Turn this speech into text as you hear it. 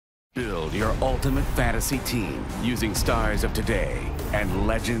Build your ultimate fantasy team using stars of today and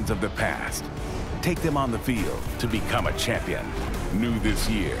legends of the past. Take them on the field to become a champion. New this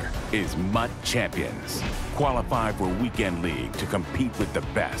year is MUT Champions. Qualify for Weekend League to compete with the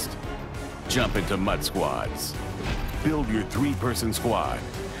best. Jump into MUT squads. Build your 3-person squad.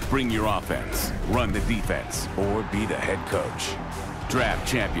 Bring your offense, run the defense, or be the head coach. Draft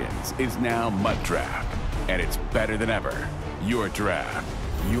Champions is now MUT Draft, and it's better than ever. Your draft,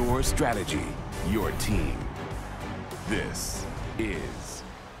 your strategy, your team. This is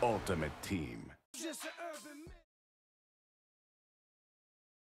Ultimate Team.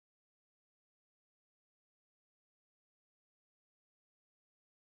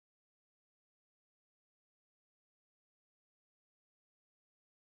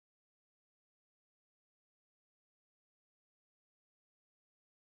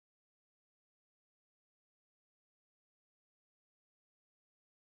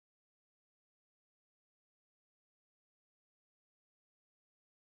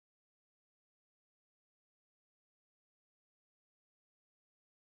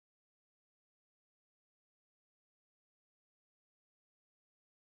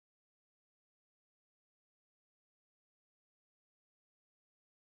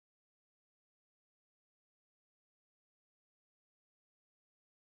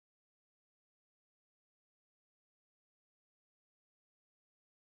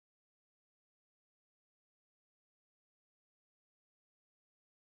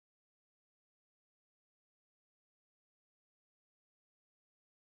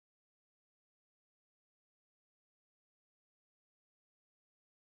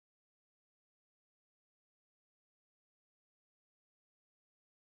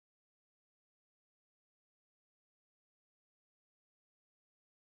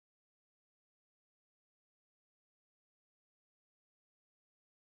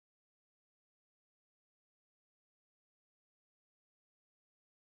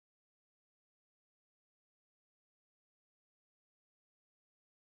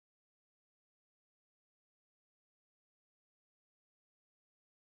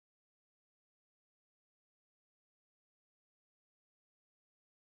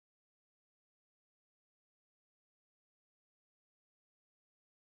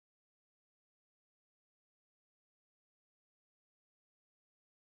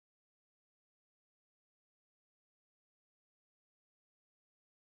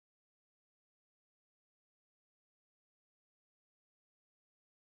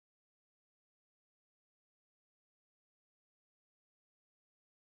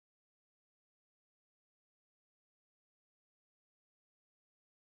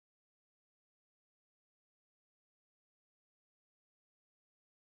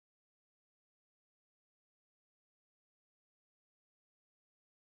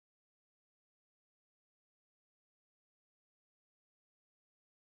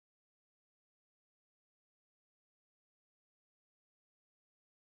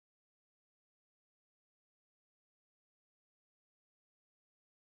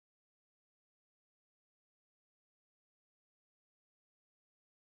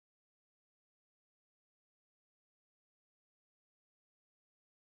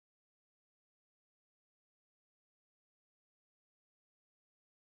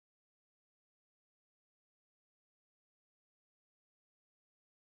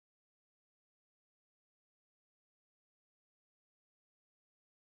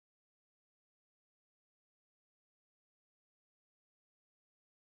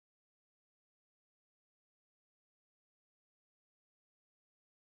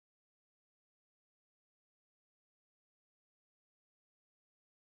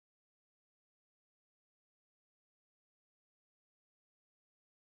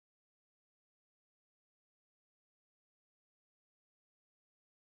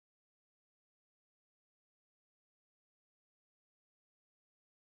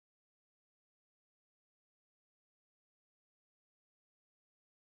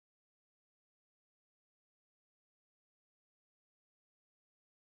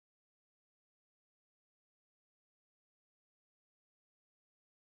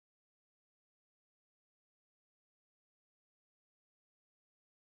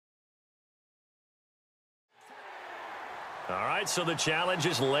 All right, so the challenge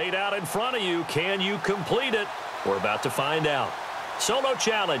is laid out in front of you. Can you complete it? We're about to find out. Solo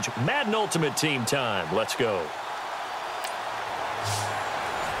challenge, Madden Ultimate Team time. Let's go.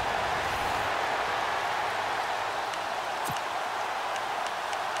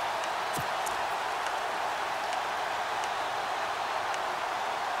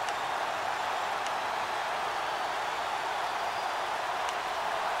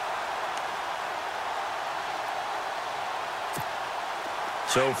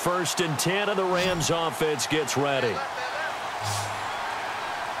 So 1st and 10 of the Rams offense gets ready.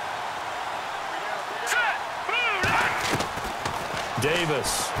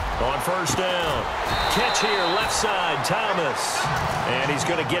 Davis on 1st down. Catch here, left side, Thomas. And he's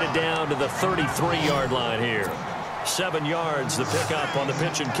going to get it down to the 33-yard line here. 7 yards, the pickup on the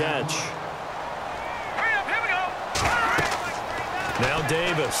pitch and catch. Now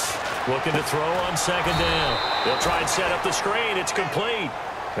Davis looking to throw on 2nd down. He'll try and set up the screen. It's complete.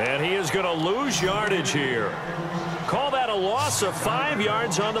 And he is going to lose yardage here. Call that a loss of 5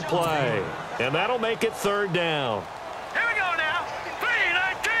 yards on the play. And that'll make it 3rd down. Here we go now.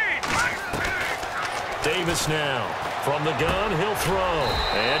 3-19. Davis now. From the gun, he'll throw.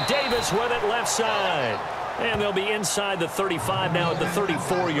 And Davis with it left side. And they'll be inside the 35 now at the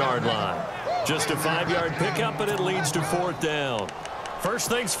 34-yard line. Just a 5-yard pickup, and it leads to 4th down. First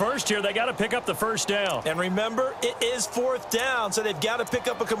things first here, they got to pick up the 1st down. And remember, it is 4th down, so they've got to pick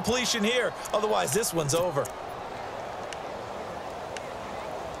up a completion here. Otherwise, this one's over.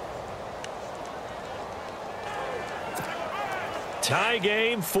 Tie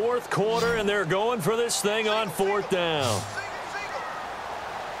game, 4th quarter, and they're going for this thing on 4th down.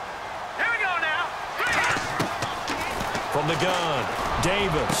 Here we go now. From the gun,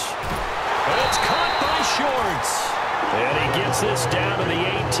 Davis. And it's caught by Shorts. And he gets this down to the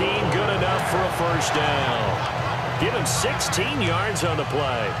 18, good enough for a 1st down. Give him 16 yards on the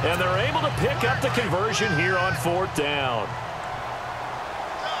play. And they're able to pick up the conversion here on 4th down.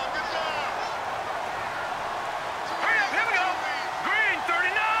 Here we go. Green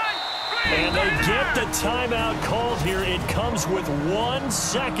 39. And they get the timeout called here. It comes with 1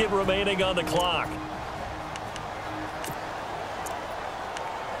 second remaining on the clock.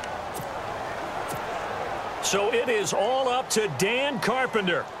 So it is all up to Dan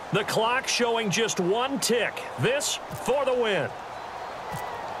Carpenter. The clock showing just 1 tick. This for the win.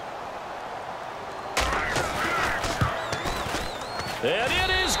 And it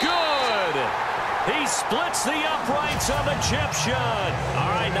is good. He splits the uprights on the chip shot.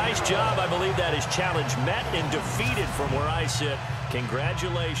 All right, nice job. I believe that is challenge met and defeated from where I sit.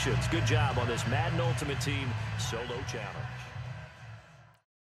 Congratulations. Good job on this Madden Ultimate Team solo challenge.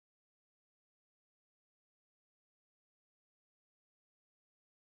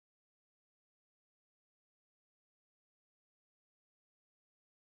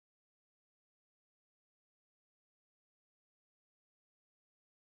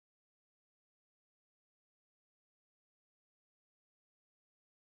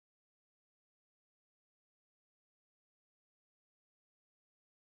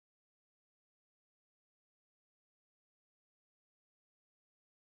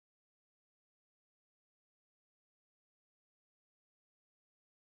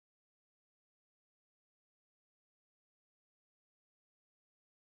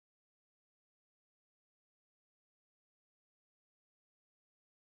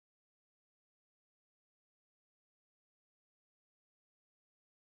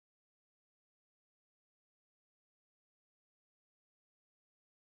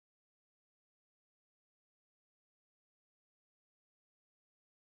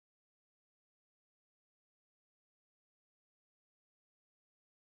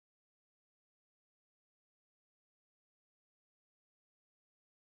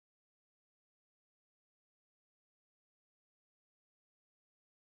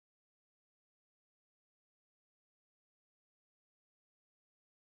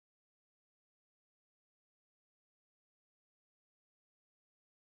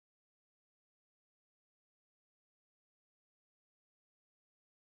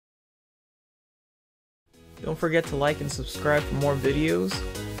 Don't forget to like and subscribe for more videos.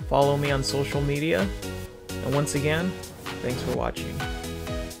 Follow me on social media. And once again, thanks for watching.